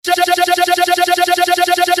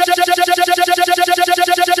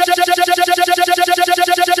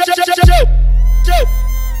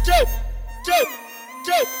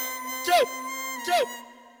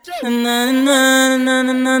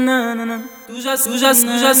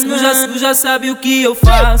Tu já sabe o que eu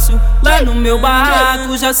faço lá no meu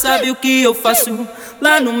barraco, já sabe o que eu faço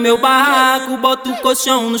lá no meu barraco. Boto o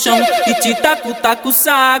colchão no chão e te taco, taco o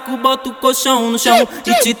saco. Boto o colchão no chão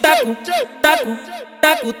e te taco, taco,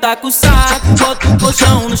 taco, taco o saco. Boto o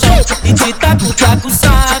colchão no chão e te taco, taco o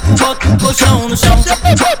saco. Boto o colchão no chão,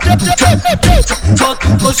 boto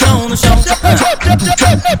o colchão no chão, taco, taco,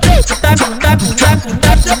 taco, taco,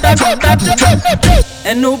 taco, taco.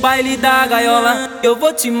 É no baile da gaiola, eu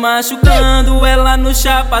vou te machucando. Ela no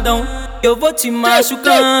chapadão, eu vou te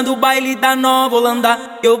machucando. Baile da Nova Holanda,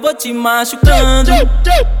 eu vou te machucando.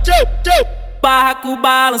 Barraco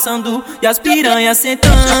balançando e as piranhas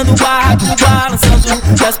sentando. Barraco balançando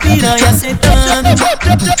e as piranhas sentando. Sentando,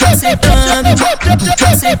 sentando,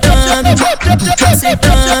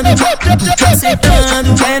 sentando,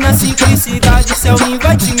 sentando. É na simplicidade, Selminho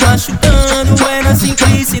vai te machucando. É na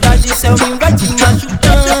simplicidade, Selminho vai te machucando.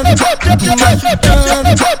 Te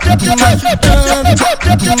machucando, te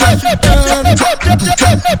machucando, te machucando.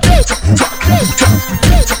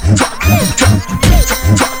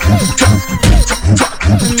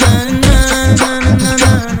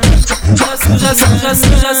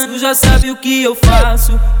 Tu já sabe o que eu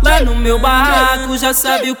faço lá no meu barraco, já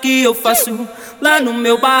sabe o que eu faço lá no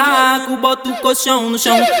meu barraco. Boto o colchão no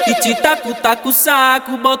chão e te taco, taco o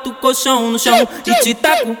saco. Boto o colchão no chão e te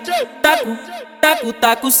taco, taco, taco,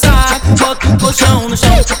 taco o saco. Boto o colchão no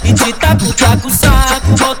chão e te taco, taco o saco.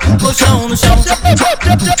 Boto o colchão no chão,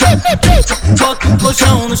 boto o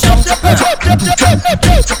colchão no chão, taco, taco, taco, taco,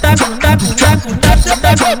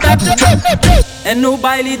 taco, taco. É no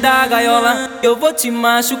baile da gaiola, eu vou te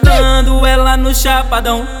machucando. Ela no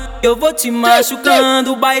chapadão, eu vou te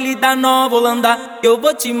machucando. Baile da Nova Holanda, eu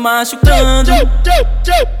vou te machucando.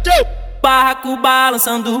 Barraco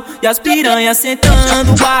balançando e as piranhas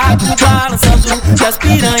sentando. Barraco balançando e as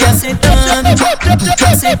piranhas sentando. Sentando,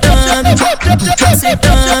 sentando,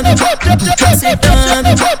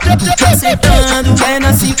 sentando, sentando. É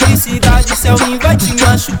na simplicidade, Selminho vai te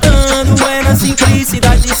machucando. É na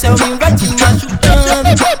simplicidade, Selminho vai te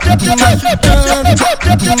machucando. Te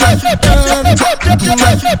machucando, te machucando, te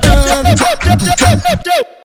machucando.